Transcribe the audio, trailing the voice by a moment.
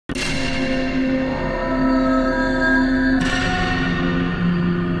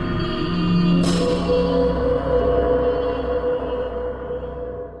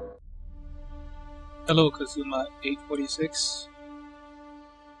Hello Kazuma 846.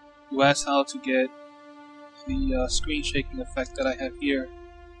 You asked how to get the screen shaking effect that I have here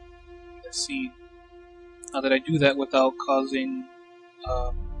in the scene. How did I do that without causing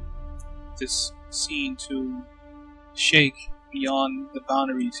this scene to shake beyond the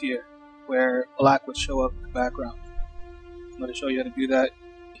boundaries here, where black would show up in the background? I'm going to show you how to do that.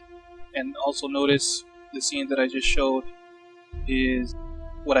 And also notice the scene that I just showed is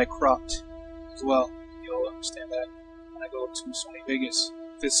what I cropped as well. You'll understand that when I go to Sony Vegas.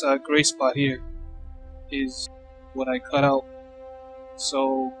 This gray spot here is what I cut out.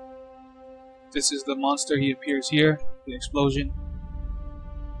 So this is the monster. He appears here, the explosion.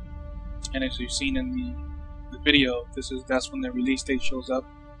 And as you've seen in the video, that's when the release date shows up.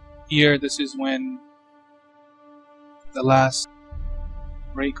 Here, this is when the last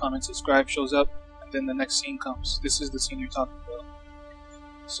rate, comment, subscribe shows up, and then the next scene comes. This is the scene you're talking about.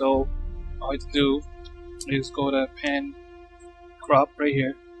 So all I have to do is go to pan crop right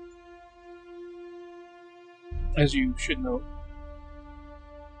here, as you should know.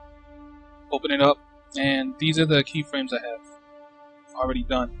 Open it up, and these are the keyframes I have already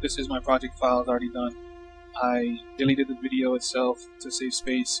done. This is my project files already done. I deleted the video itself to save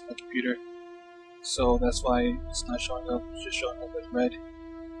space on my computer, so that's why it's not showing up. It's just showing up as red.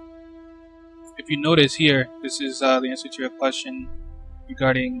 If you notice here, this is the answer to your question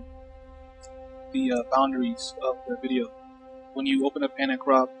regarding the boundaries of the video. When you open up pan and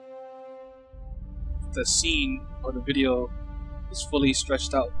crop, the scene or the video is fully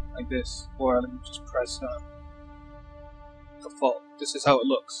stretched out like this. Or let me just press default. This is how it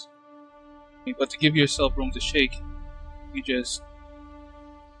looks. But to give yourself room to shake, you just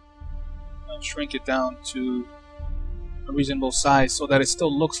shrink it down to a reasonable size so that it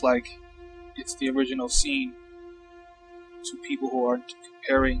still looks like it's the original scene to people who are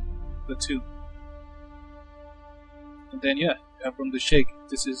comparing the two. And then yeah, you have room to shake.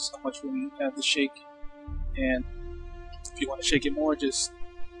 This is how much room you have to shake. And if you want to shake it more, just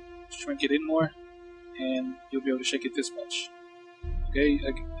shrink it in more and you'll be able to shake it this much. Okay,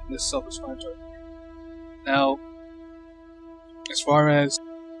 this is self-explanatory. Now, as far as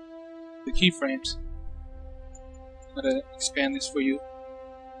the keyframes, I'm going to expand this for you.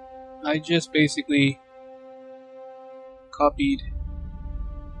 I just basically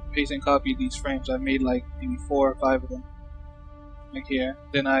paste and copied these frames. I made like maybe 4 or 5 of them, like here.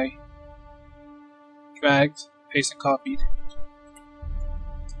 Then I dragged, paste and copied,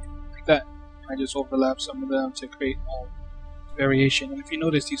 like that. I just overlapped some of them to create variation. And if you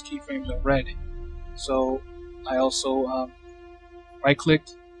notice, these keyframes are red. So I also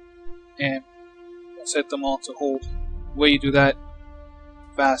right-clicked and set them all to hold. The way you do that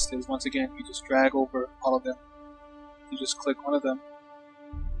fast is, once again, you just drag over all of them. You just click one of them,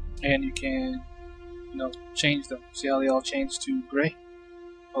 and you can, change them. See how they all change to gray?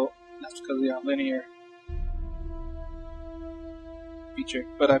 Oh, that's because they are linear feature.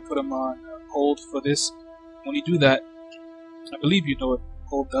 But I put them on hold for this. When you do that, I believe you know what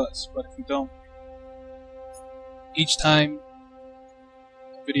hold does, but if you don't, each time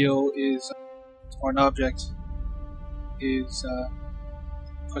a video is or an object is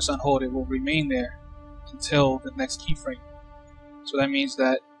pressed on hold, it will remain there until the next keyframe. So that means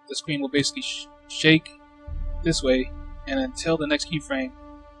that the screen will basically shake this way, and until the next keyframe,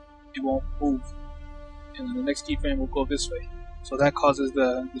 it won't move, and then the next keyframe will go this way. So that causes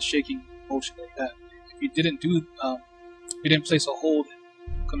the shaking motion like that. If you didn't you didn't place a hold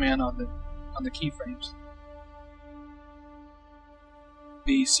command on the keyframes,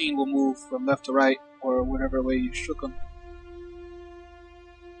 the scene will move from left to right, or whatever way you shook them.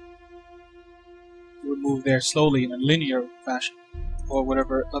 It would move there slowly in a linear fashion, or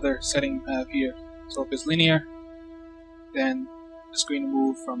whatever other setting you have here. So if it's linear, then the screen will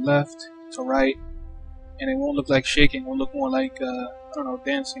move from left to right, and it won't look like shaking. It will look more like I don't know,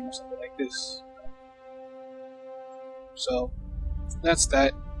 dancing or something like this. So that's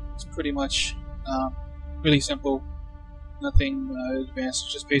that. It's pretty much really simple. Nothing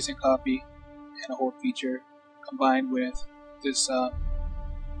advanced. Just paste and copy and a hold feature combined with this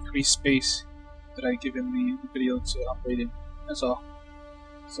increased space that I give in the video to operate in. That's all.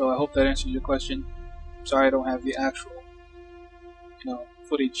 So I hope that answers your question. I'm sorry I don't have the actual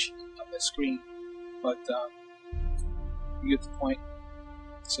footage of the screen, but you get the point.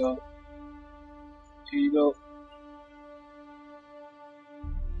 So here you go.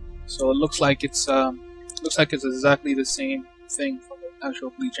 So it looks like it's exactly the same thing from the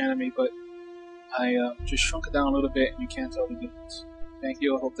actual Bleach anime, but I just shrunk it down a little bit and you can't tell the difference. Thank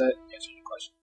you. I hope that answers your question.